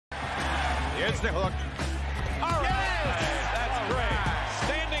Here's the hook. All right. That's great.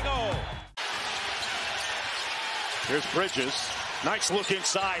 Standing O. Here's Bridges. Nice look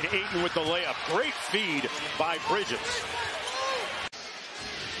inside. Ayton with the layup. Great feed by Bridges.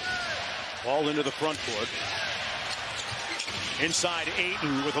 Ball into the front court. Inside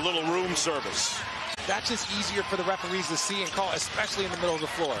Ayton with a little room service. That's just easier for the referees to see and call, especially in the middle of the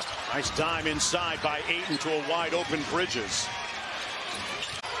floor. Nice dime inside by Ayton to a wide open Bridges.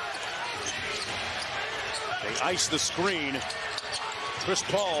 They ice the screen. Chris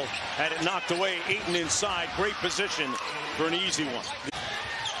Paul had it knocked away. Ayton inside. Great position for an easy one.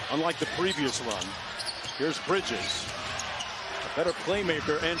 Unlike the previous run, here's Bridges. A better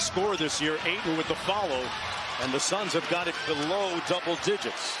playmaker and scorer this year. Ayton with the follow. And the Suns have got it below double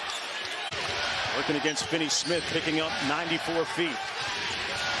digits. Working against Finney-Smith, picking up 94 feet.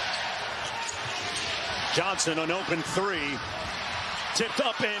 Johnson, an open three. Tipped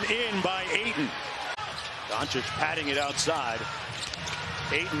up and in by Ayton. Doncic patting it outside.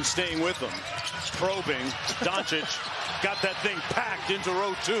 Ayton staying with him. Probing. Doncic got that thing packed into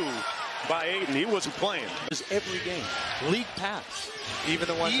row two by Ayton. He wasn't playing. It's every game. League pass. Even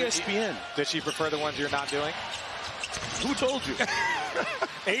the ones ESPN. Does she prefer the ones you're not doing? Who told you?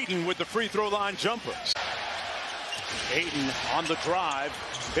 Ayton with the free throw line jumper. Ayton on the drive.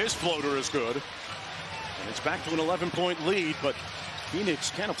 His floater is good. And it's back to an 11-point lead, but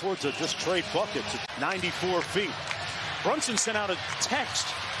Phoenix can't afford to just trade buckets at 94 feet. Brunson sent out a text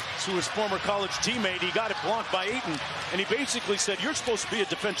to his former college teammate. He got it blocked by Ayton, and he basically said, you're supposed to be a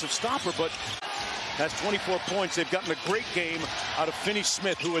defensive stopper, but has 24 points. They've gotten a great game out of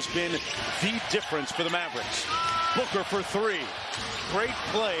Finney-Smith, who has been the difference for the Mavericks. Booker for three. Great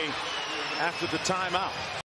play after the timeout.